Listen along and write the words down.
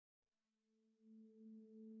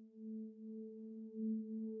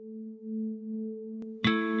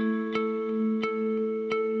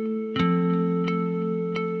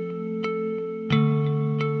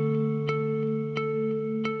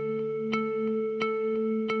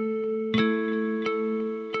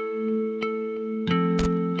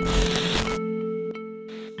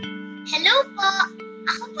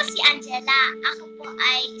ako po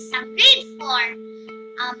ay isang grade 4.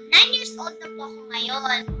 9 years old na po ako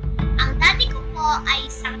ngayon. Ang daddy ko po ay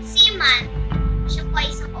isang seaman. Siya po ay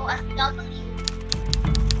isang OFW.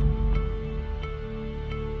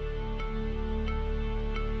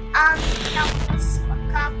 Tapos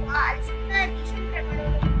pagka po aalis ang daddy, syempre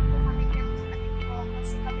malulungkot po kami ng kapatid ko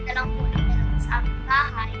kasi kami na lang po namin sa aming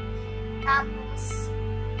bahay. Tapos,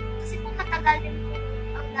 kasi po matagal din po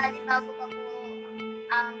ang daddy bago pa po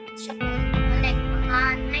siya po bumalik, mga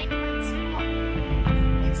 9 months po.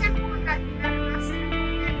 Minsan po naranasan po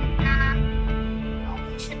namin na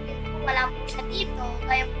occasion din po wala po siya dito,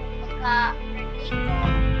 kaya po pagka-birthday ko,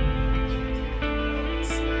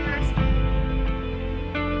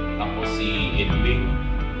 ako si Edwin,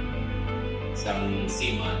 isang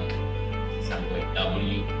seaman, isang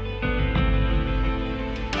OFW.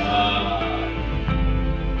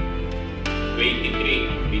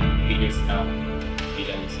 23 years na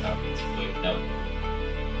bilang isang OFW.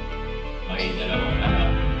 May dalawang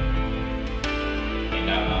anak.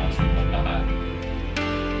 Kailangan suportahan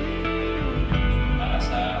para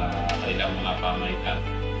sa kanilang mga pamalitan.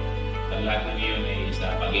 Ang lahat ng iyon ay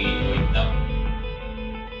sa pagiging OFW.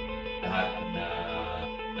 Lahat na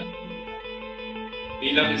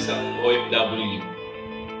bilang isang OFW,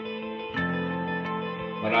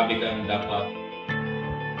 marami kang dapat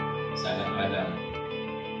salang-alang.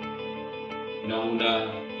 Una-una,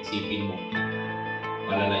 isipin mo,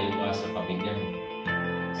 malalayo ka sa pamilya mo,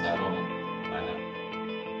 sa mga anak.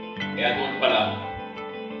 Kaya doon pa lang,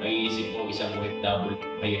 naiisip mo isang OFW,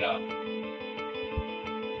 mahirap.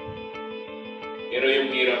 Pero yung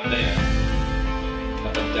hirap na yan,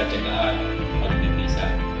 napagtsatsagaan,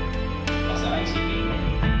 pagtitisan, masaisipin mo,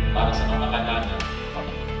 para sa kapakananan,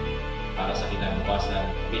 para sa kinabukasan ng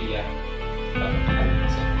pamilya,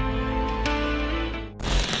 pagkakalimutan.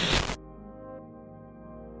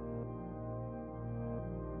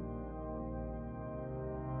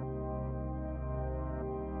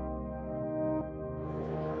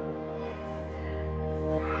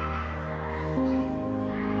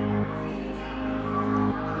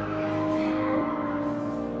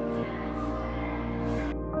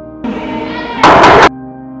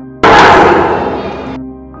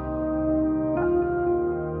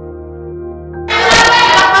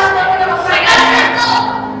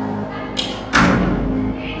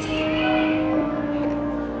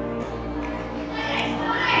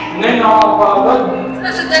 Ngayon nakakapagod.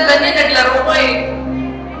 Nasa dagan niya, naglaro ko eh.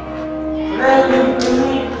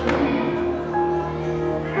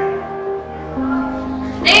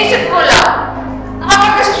 Naisip ko lang,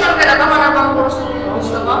 nakapag-desisyon ka na ba na bang kurso mo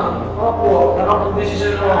gusto mo? Opo,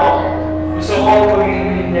 nakapag-desisyon ako. Gusto ko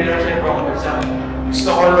maging leadership officer. Gusto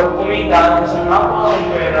ko lang kumita sa napakang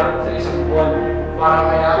pera sa isang buwan para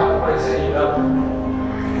mayaman ko kayo sa hirap.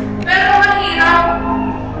 Pero mahirap.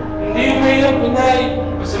 Hindi yung mahirap, Pinay.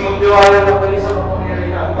 Gusto magtiwala na pa rin sa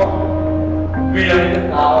kapangyarihan ko bilang ng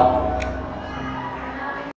tao.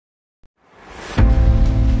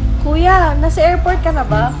 Kuya, nasa airport ka na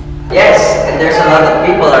ba? Yes, and there's a lot of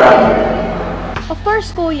people around here. Of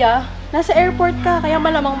course, kuya. Nasa airport ka, kaya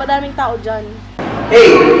malamang madaming tao dyan.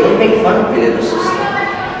 Hey, don't make fun of me, little sister.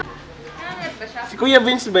 Si Kuya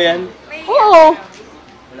Vince ba yan? Oo!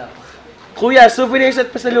 Kuya, souvenirs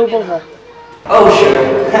at pasalubong ha? Oh, sure.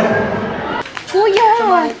 Kuya!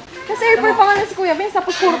 Nasa airport pa nga na si Kuya Vince,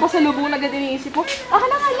 tapos puro pa sa lubong na agad iniisip mo. Aka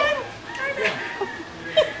na nga yan!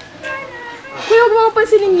 Kuya, huwag mo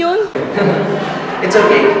pansinin yun. It's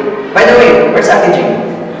okay. By the way, where's Ate Jean?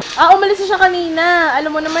 Umalis na siya kanina.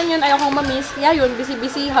 Alam mo naman yun, ayaw kong mamiss. Kaya yun,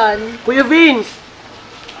 busy-busyhan. Kuya Vince!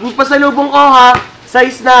 Yung pasalubong ko ha,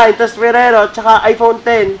 size 9, tas Ferrero, tsaka iPhone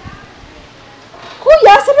 10.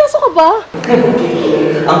 Kuya, seryoso ka ba?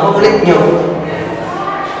 Ang kukulit nyo.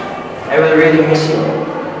 I will really miss you.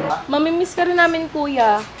 Mamimiss ka rin namin,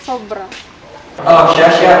 kuya. Sobra. Oh,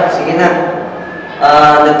 siya. Sige na.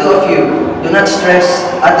 The two of you, do not stress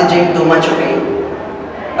Ate Jean too much, okay?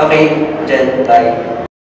 Okay, Jen, bye.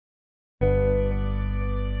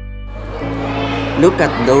 Look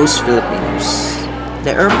at those Filipinos.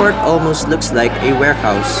 The airport almost looks like a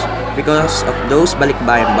warehouse because of those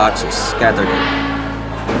balikbayan boxes scattered in.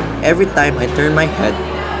 Every time I turn my head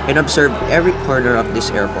and observe every corner of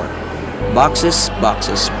this airport, boxes,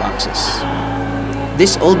 boxes, boxes.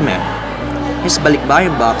 This old man, his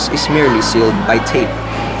balikbayan box is merely sealed by tape.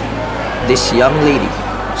 This young lady,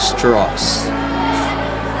 straws.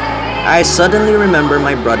 I suddenly remember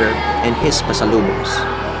my brother and his pasalubos.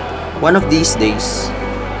 One of these days,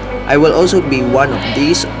 I will also be one of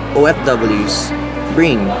these OFWs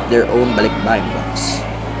bring their own balikbayan box.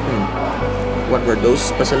 What were those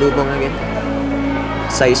pasalubong again?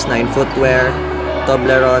 size 9 footwear,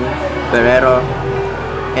 Toblerone, Ferrero,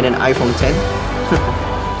 and an iPhone 10?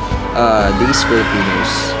 These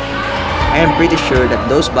Filipinos. I am pretty sure that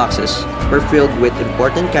those boxes were filled with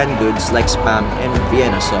important canned goods like Spam and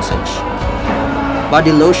Vienna sausage,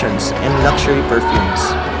 body lotions and luxury perfumes,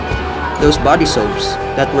 those body soaps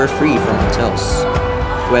that were free from hotels.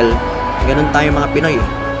 Well, ganun tayo mga Pinoy.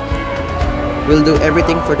 We'll do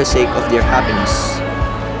everything for the sake of their happiness,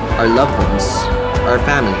 our loved ones, our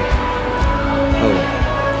family. Oh,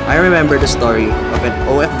 I remember the story of an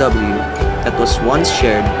OFW that was once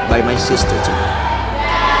shared by my sister to me.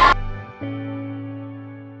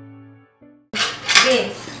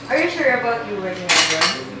 Vince, are you sure about you working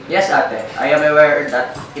abroad? Yes, ate. I am aware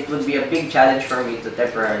that it would be a big challenge for me to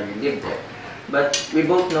temporarily live there. But we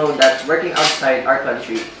both know that working outside our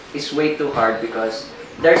country is way too hard because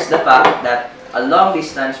there's the fact that a long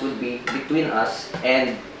distance would be between us,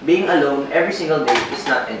 and being alone every single day is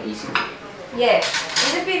not an easy thing. Yes,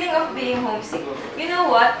 and the feeling of being homesick. You know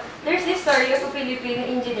what? There's this story of a Filipino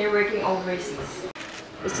engineer working overseas.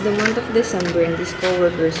 It's the month of December and his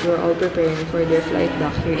co-workers were all preparing for their flight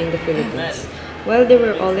back here in the Philippines. While they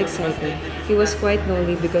were all excited, he was quite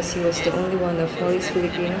lonely because he was the only one of all his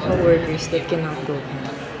Filipino co-workers that cannot go home.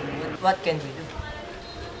 What can we do?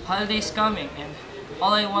 Holiday is coming and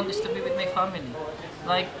all I want is to be with my family.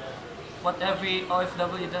 Like what every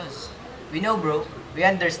OFW does. We know, bro. We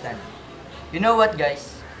understand. You know what,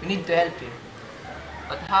 guys? We need to help you.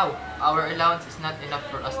 But how? Our allowance is not enough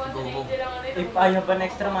for us to go home. If I have an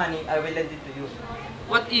extra money, I will lend it to you.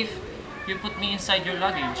 What if you put me inside your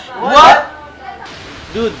luggage? What?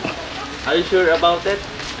 Dude, are you sure about it?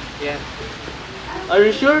 Yeah. Are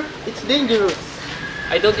you sure? It's dangerous.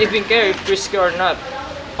 I don't even care if risky or not.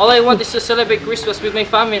 All I want is to celebrate Christmas with my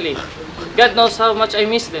family. God knows how much I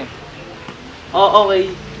miss them. Oh,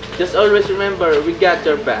 okay. Just always remember, we got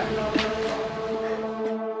your back.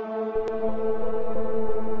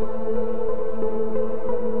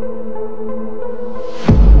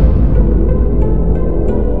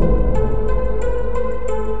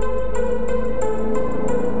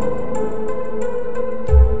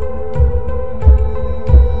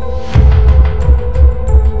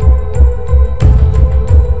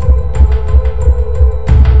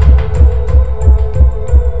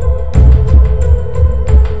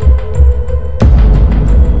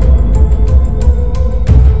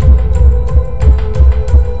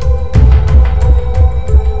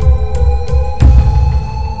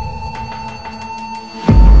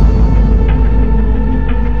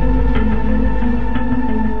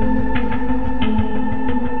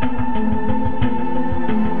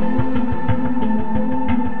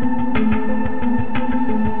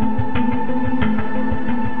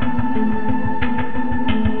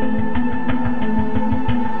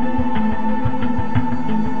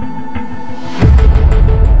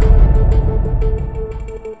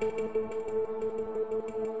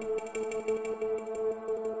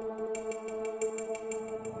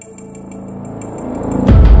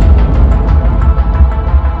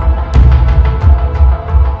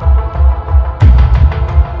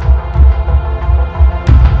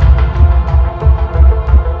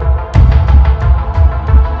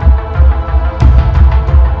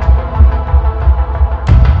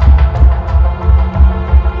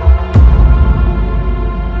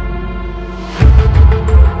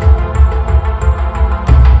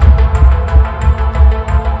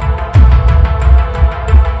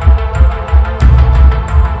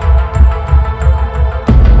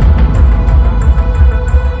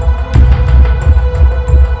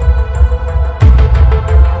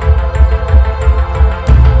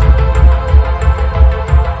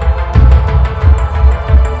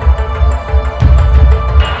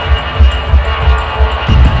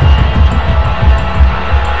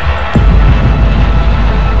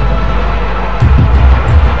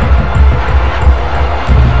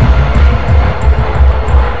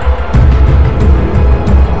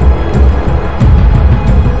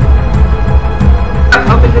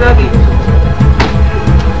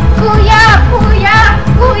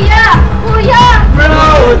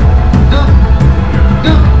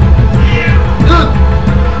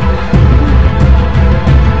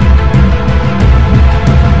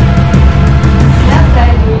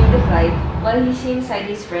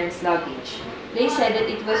 They said that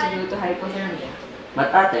it was due to hypothermia. But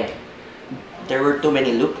ate, there were too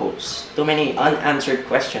many loopholes, too many unanswered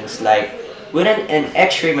questions like, wouldn't an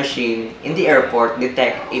X-ray machine in the airport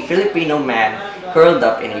detect a Filipino man curled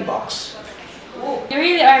up in a box? You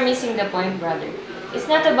really are missing the point, brother. It's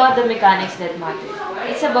not about the mechanics that matter.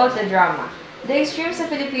 It's about the drama. The extremes a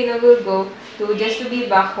Filipino will go to just to be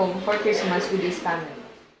back home for Christmas with his family.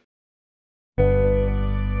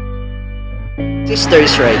 Sister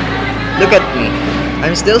is right. Look at me.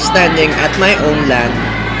 I'm still standing at my own land,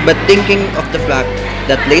 but thinking of the fact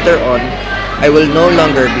that later on, I will no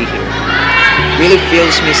longer be here. Really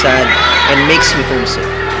fills me sad and makes me homesick.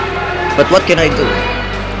 But what can I do?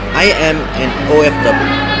 I am an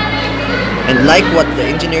OFW. And like what the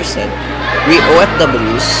engineer said, we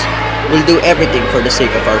OFWs will do everything for the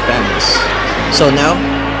sake of our families. So now,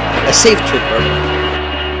 a safe trip, bro.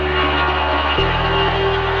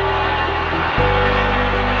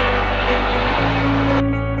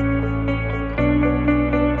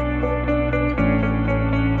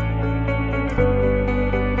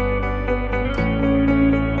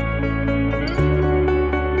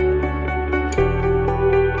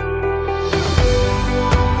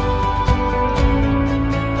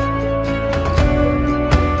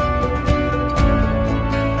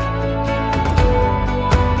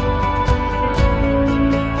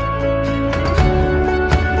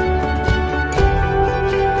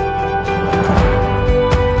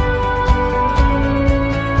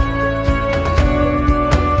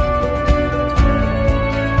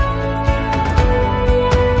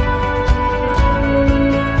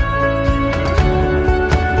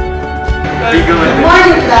 Good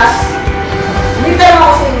morning, class. May tanong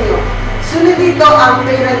ako sa inyo. Sino dito ang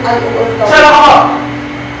parent ay OFW? Saan ako?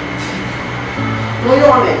 Luyo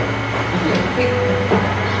kami.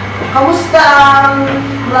 Kamusta ang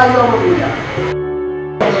layo ang magulang?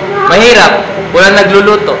 Mahirap. Walang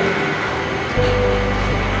nagluluto.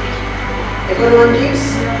 Ikaw naman, James?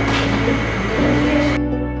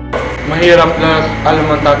 Mahirap na alam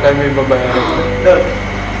ang tatay may babayaran.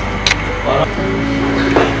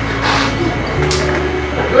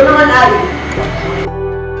 Ikaw naman, Ali.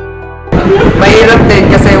 Mahirap din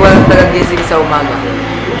kasi walang tagagising sa umaga.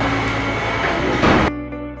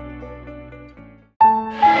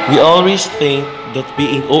 We always think that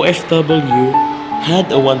being OFW had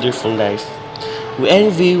a wonderful life. We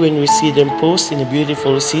envy when we see them post in a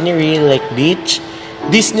beautiful scenery like beach,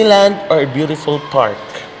 Disneyland, or a beautiful park.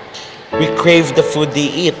 We crave the food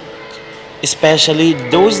they eat, especially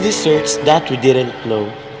those desserts that we didn't know.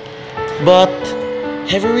 But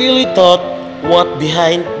have you really thought what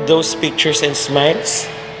behind those pictures and smiles?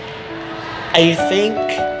 I think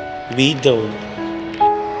we don't.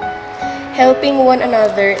 Helping one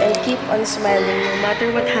another and keep on smiling no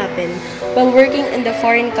matter what happened while working in the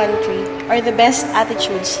foreign country are the best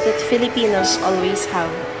attitudes that Filipinos always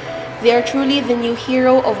have. They are truly the new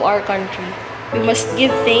hero of our country. We must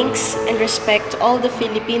give thanks and respect to all the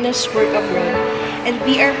Filipinos work abroad, and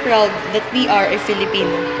we are proud that we are a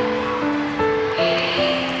Filipino.